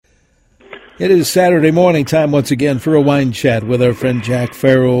It is Saturday morning time once again for a wine chat with our friend Jack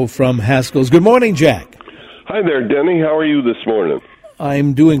Farrell from Haskell's. Good morning, Jack. Hi there, Denny. How are you this morning?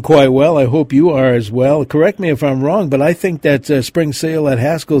 I'm doing quite well. I hope you are as well. Correct me if I'm wrong, but I think that spring sale at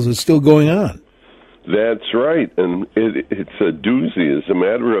Haskell's is still going on. That's right, and it's a doozy. As a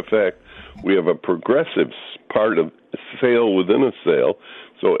matter of fact, we have a progressive part of sale within a sale,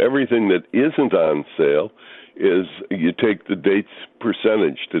 so everything that isn't on sale is you take the date's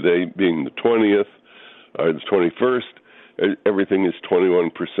percentage. Today being the 20th or the 21st, everything is 21%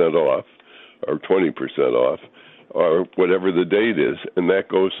 off or 20% off or whatever the date is, and that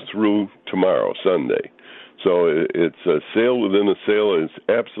goes through tomorrow, Sunday. So it's a sale within a sale. It's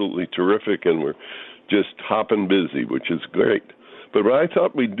absolutely terrific, and we're just hopping busy, which is great. But what I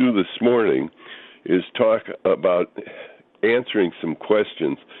thought we'd do this morning is talk about answering some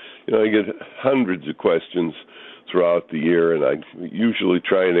questions. You know, I get hundreds of questions throughout the year, and I usually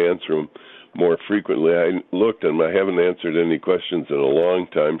try and answer them more frequently. I looked, and I haven't answered any questions in a long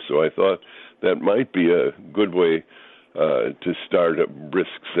time, so I thought that might be a good way to start a brisk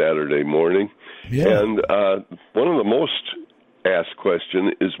Saturday morning. Yeah. And one of the most asked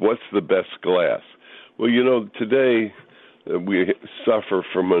questions is, what's the best glass? Well, you know, today we suffer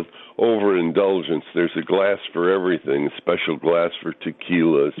from an overindulgence. There's a glass for everything, a special glass for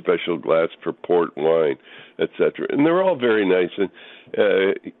tequila, a special glass for port wine, etc. And they're all very nice and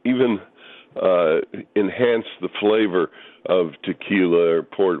even enhance the flavor of tequila or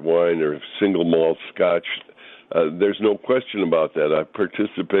port wine or single malt scotch. There's no question about that. I've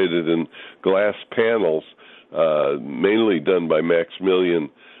participated in glass panels, mainly done by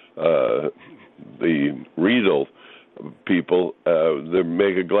Maximilian, the Riedel people. They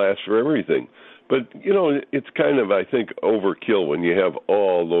make a glass for everything. But, you know, it's kind of, I think, overkill when you have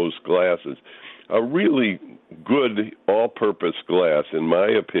all those glasses. A really good all-purpose glass, in my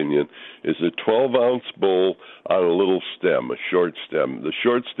opinion, is a 12-ounce bowl on a little stem, a short stem. The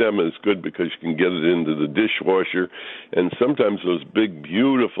short stem is good because you can get it into the dishwasher, and sometimes those big,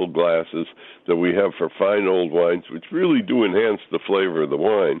 beautiful glasses that we have for fine old wines, which really do enhance the flavor of the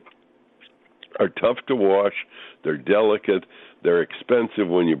wine, are tough to wash, they're delicate, they're expensive.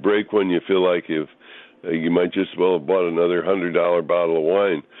 When you break one, you feel like you might just well have bought another $100 bottle of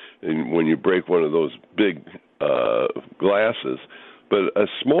wine and when you break one of those big glasses. But a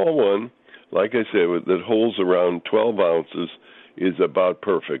small one, like I said, that holds around 12 ounces is about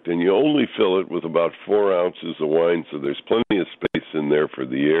perfect. And you only fill it with about 4 ounces of wine, so there's plenty of space in there for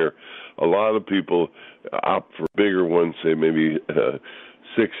the air. A lot of people opt for bigger ones, say maybe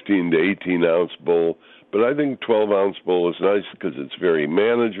 16 to 18 ounce bowl. But I think 12-ounce bowl is nice because it's very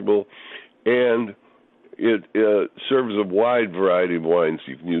manageable, and it serves a wide variety of wines.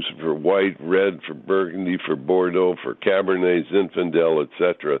 You can use it for white, red, for Burgundy, for Bordeaux, for Cabernet, Zinfandel,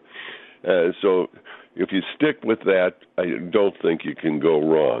 etc. So if you stick with that, I don't think you can go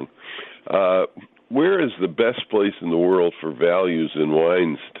wrong. Where is the best place in the world for values in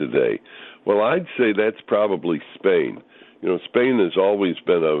wines today? Well, I'd say that's probably Spain. You know, Spain has always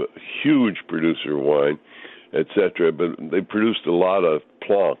been a huge producer of wine, etc., but they produced a lot of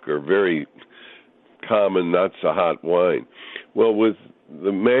Blanc, or very common, not so hot wine. Well, with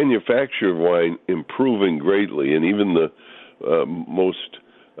the manufacture of wine improving greatly, and even the most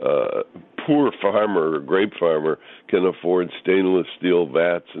poor farmer or grape farmer can afford stainless steel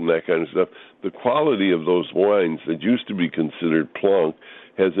vats and that kind of stuff, the quality of those wines that used to be considered Blanc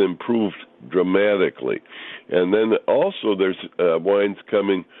has improved dramatically. And then also there's wines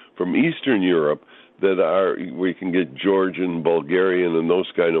coming from Eastern Europe that are, where you can get Georgian, Bulgarian, and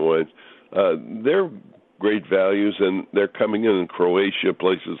those kind of wines. They're great values, and they're coming in Croatia,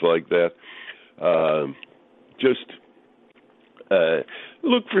 places like that. Just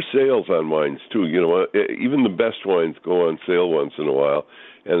look for sales on wines, too. You know, even the best wines go on sale once in a while,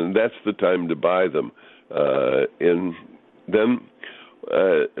 and that's the time to buy them. And then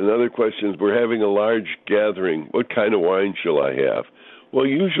another question is, we're having a large gathering. What kind of wine shall I have? Well,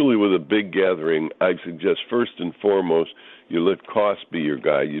 usually with a big gathering, I suggest first and foremost, you let cost be your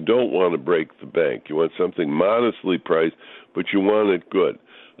guide. You don't want to break the bank. You want something modestly priced, but you want it good.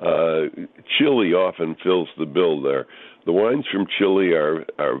 Chile often fills the bill there. The wines from Chile are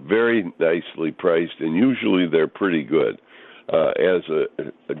very nicely priced, and usually they're pretty good. As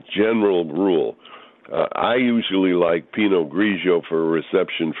a general rule, I usually like Pinot Grigio for a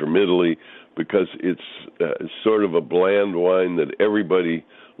reception from Italy because it's sort of a bland wine that everybody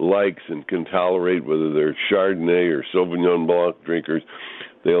likes and can tolerate, whether they're Chardonnay or Sauvignon Blanc drinkers.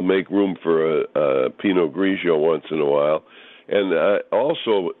 They'll make room for a Pinot Grigio once in a while. And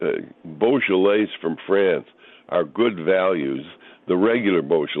also, Beaujolais from France are good values. the regular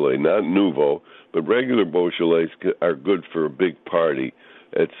Beaujolais, not Nouveau, but regular Beaujolais are good for a big party,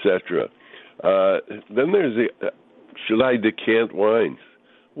 etc. Then there's should I decant wines?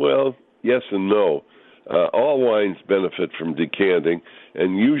 Well, yes and no. All wines benefit from decanting,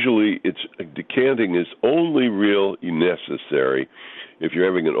 and usually decanting is only really necessary if you're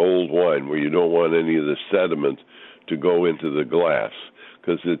having an old wine where you don't want any of the sediment to go into the glass,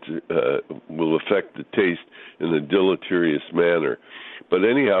 because it will affect the taste in a deleterious manner. But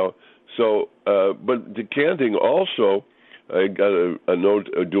anyhow, but decanting also, I got a note,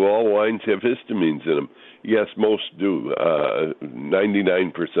 do all wines have histamines in them? Yes, most do.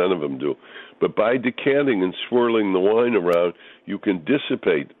 99% of them do. But by decanting and swirling the wine around, you can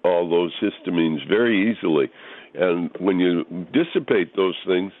dissipate all those histamines very easily. And when you dissipate those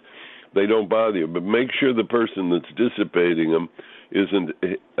things, they don't bother you. But make sure the person that's dissipating them isn't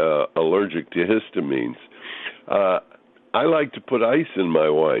allergic to histamines. I like to put ice in my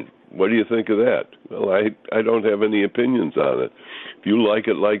wine. What do you think of that? Well, I don't have any opinions on it. If you like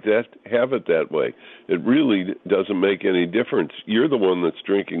it like that, have it that way. It really doesn't make any difference. You're the one that's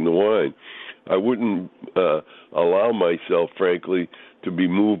drinking the wine. I wouldn't allow myself, frankly, to be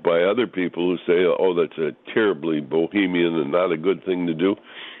moved by other people who say, oh, that's a terribly bohemian and not a good thing to do.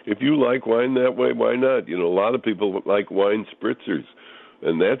 If you like wine that way, why not? You know, a lot of people like wine spritzers,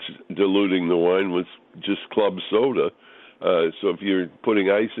 and that's diluting the wine with just club soda. So if you're putting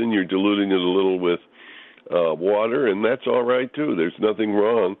ice in, you're diluting it a little with water, and that's all right, too. There's nothing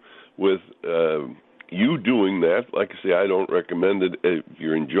wrong with you doing that. Like I say, I don't recommend it if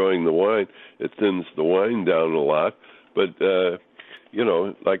you're enjoying the wine. It thins the wine down a lot. But, you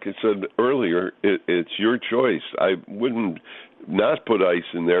know, like I said earlier, it's your choice. I wouldn't not put ice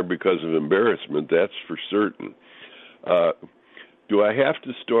in there because of embarrassment. That's for certain. Do I have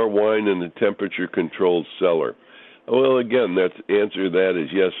to store wine in a temperature-controlled cellar? Well, again, the answer to that is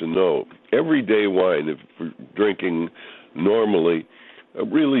yes and no. Everyday wine, if we're drinking normally,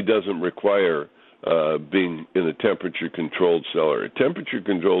 really doesn't require being in a temperature-controlled cellar. A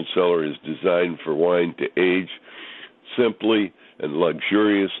temperature-controlled cellar is designed for wine to age simply and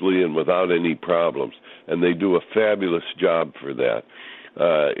luxuriously and without any problems, and they do a fabulous job for that.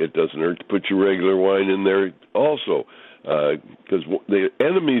 It doesn't hurt to put your regular wine in there also, because the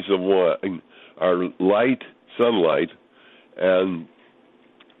enemies of wine are light, sunlight, and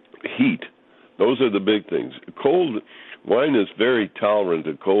heat. Those are the big things. Cold wine is very tolerant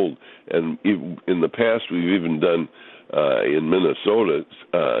of cold, and in the past we've even done in Minnesota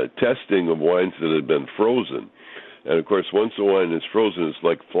testing of wines that had been frozen. And of course, once the wine is frozen, it's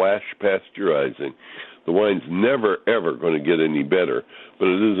like flash pasteurizing. The wine's never, ever going to get any better, but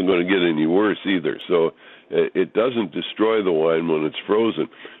it isn't going to get any worse either. So it doesn't destroy the wine when it's frozen.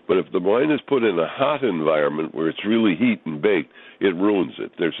 But if the wine is put in a hot environment where it's really heat and baked, it ruins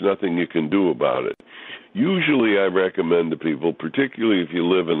it. There's nothing you can do about it. Usually I recommend to people, particularly if you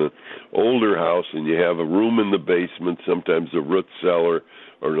live in an older house and you have a room in the basement, sometimes a root cellar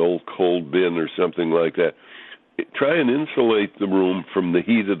or an old cold bin or something like that, try and insulate the room from the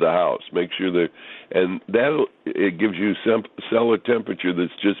heat of the house. Make sure it gives you cellar temperature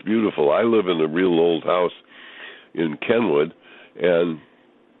that's just beautiful. I live in a real old house in Kenwood, and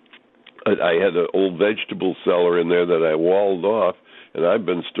I had an old vegetable cellar in there that I walled off, and I've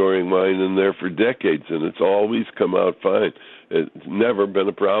been storing wine in there for decades, and it's always come out fine. It's never been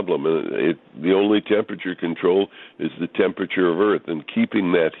a problem. The only temperature control is the temperature of earth, and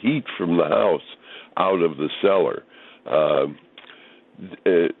keeping that heat from the house out of the cellar.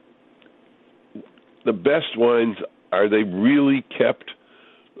 The best wines, are they really kept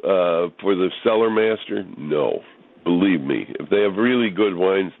for the cellar master? No. Believe me. If they have really good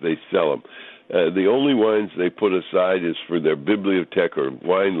wines, they sell them. The only wines they put aside is for their bibliothèque or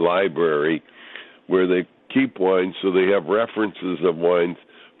wine library, where they keep wines so they have references of wines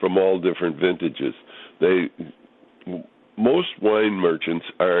from all different vintages. Most wine merchants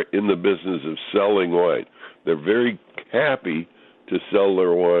are in the business of selling wine. They're very happy to sell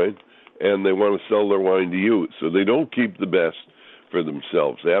their wine, and they want to sell their wine to you. So they don't keep the best for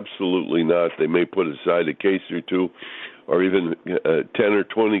themselves. Absolutely not. They may put aside a case or two, or even 10 or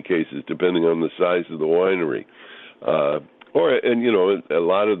 20 cases, depending on the size of the winery. A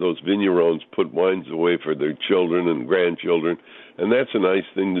lot of those vignerons put wines away for their children and grandchildren, and that's a nice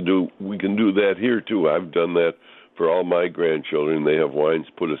thing to do. We can do that here, too. I've done that for all my grandchildren. They have wines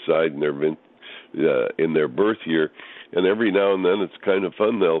put aside in their birth year, and every now and then it's kind of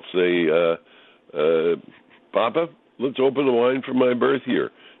fun. They'll say, Papa, let's open a wine for my birth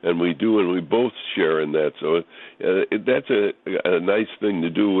year. And we do, and we both share in that. So that's a nice thing to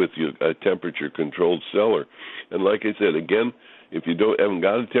do with a temperature-controlled cellar. And like I said, again, If you haven't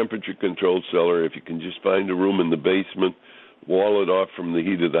got a temperature-controlled cellar, if you can just find a room in the basement, wall it off from the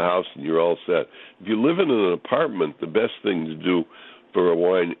heat of the house, and you're all set. If you live in an apartment, the best thing to do for a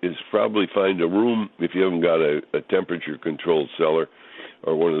wine is probably find a room, if you haven't got a temperature-controlled cellar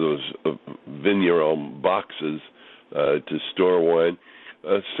or one of those vigneron boxes to store wine.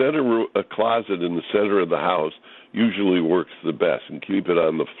 A closet in the center of the house usually works the best, and keep it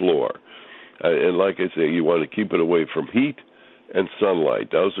on the floor. And like I say, you want to keep it away from heat and sunlight.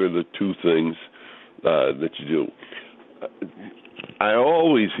 Those are the two things that you do. I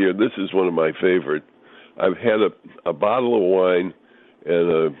always hear, this is one of my favorite, I've had a bottle of wine at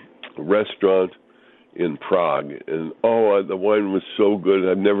a restaurant in Prague, and the wine was so good.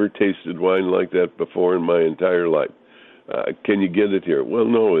 I've never tasted wine like that before in my entire life. Can you get it here? Well,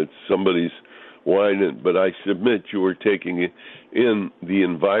 no, it's somebody's wine, but I submit you are taking in the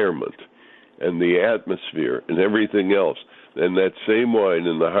environment and the atmosphere and everything else. And that same wine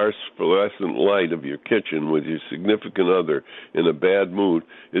in the harsh fluorescent light of your kitchen with your significant other in a bad mood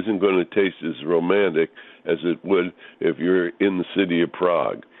isn't going to taste as romantic as it would if you're in the city of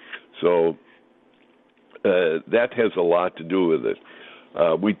Prague. So that has a lot to do with it.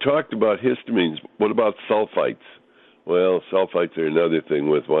 We talked about histamines. What about sulfites? Well, sulfites are another thing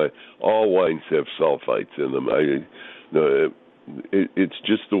with wine. All wines have sulfites in them. It's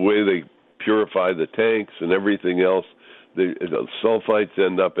just the way they purify the tanks and everything else. The sulfites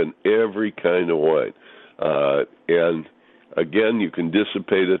end up in every kind of wine. And again, you can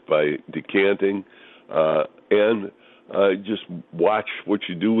dissipate it by decanting and just watch what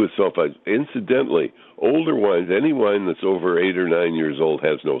you do with sulfites. Incidentally, older wines, any wine that's over 8 or 9 years old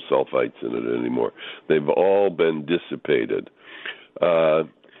has no sulfites in it anymore. They've all been dissipated.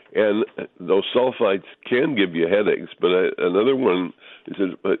 And those sulfites can give you headaches. But another one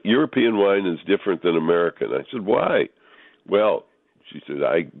said, European wine is different than American. I said, why? Well, she said,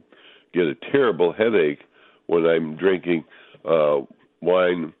 I get a terrible headache when I'm drinking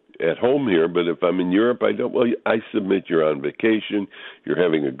wine at home here, but if I'm in Europe, I don't. Well, I submit you're on vacation, you're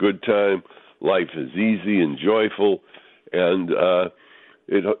having a good time, life is easy and joyful, and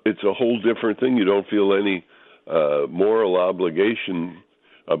it's a whole different thing. You don't feel any moral obligation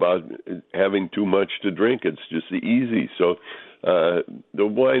about having too much to drink. It's just easy. So the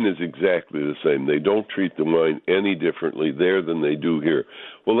wine is exactly the same. They don't treat the wine any differently there than they do here.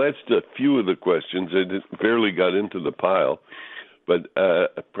 Well, that's a few of the questions. I barely got into the pile, but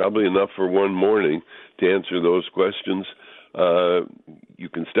probably enough for one morning to answer those questions. You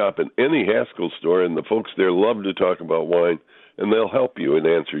can stop at any Haskell store, and the folks there love to talk about wine, and they'll help you and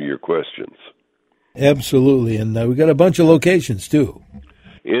answer your questions. Absolutely, and we've got a bunch of locations, too.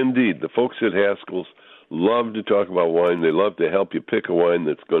 Indeed. The folks at Haskell's love to talk about wine. They love to help you pick a wine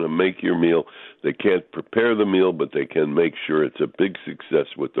that's going to make your meal. They can't prepare the meal, but they can make sure it's a big success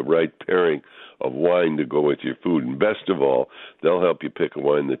with the right pairing of wine to go with your food. And best of all, they'll help you pick a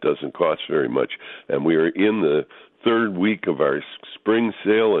wine that doesn't cost very much. And we are in the third week of our spring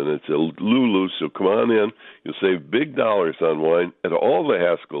sale, and it's a Lulu, so come on in. You'll save big dollars on wine at all the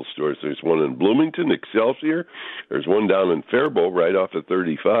Haskell stores. There's one in Bloomington, Excelsior. There's one down in Faribault, right off of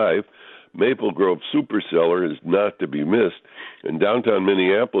 35. Maple Grove Super Cellar is not to be missed. In downtown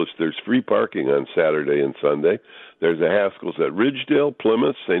Minneapolis, there's free parking on Saturday and Sunday. There's a Haskell's at Ridgedale,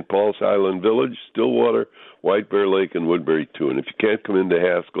 Plymouth, St. Paul's Highland Village, Stillwater, White Bear Lake, and Woodbury, too. And if you can't come into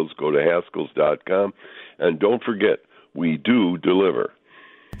Haskell's, go to Haskells.com. And don't forget, we do deliver.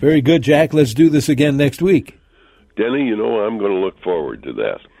 Very good, Jack. Let's do this again next week. Denny, I'm going to look forward to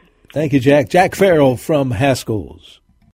that. Thank you, Jack. Jack Farrell from Haskell's.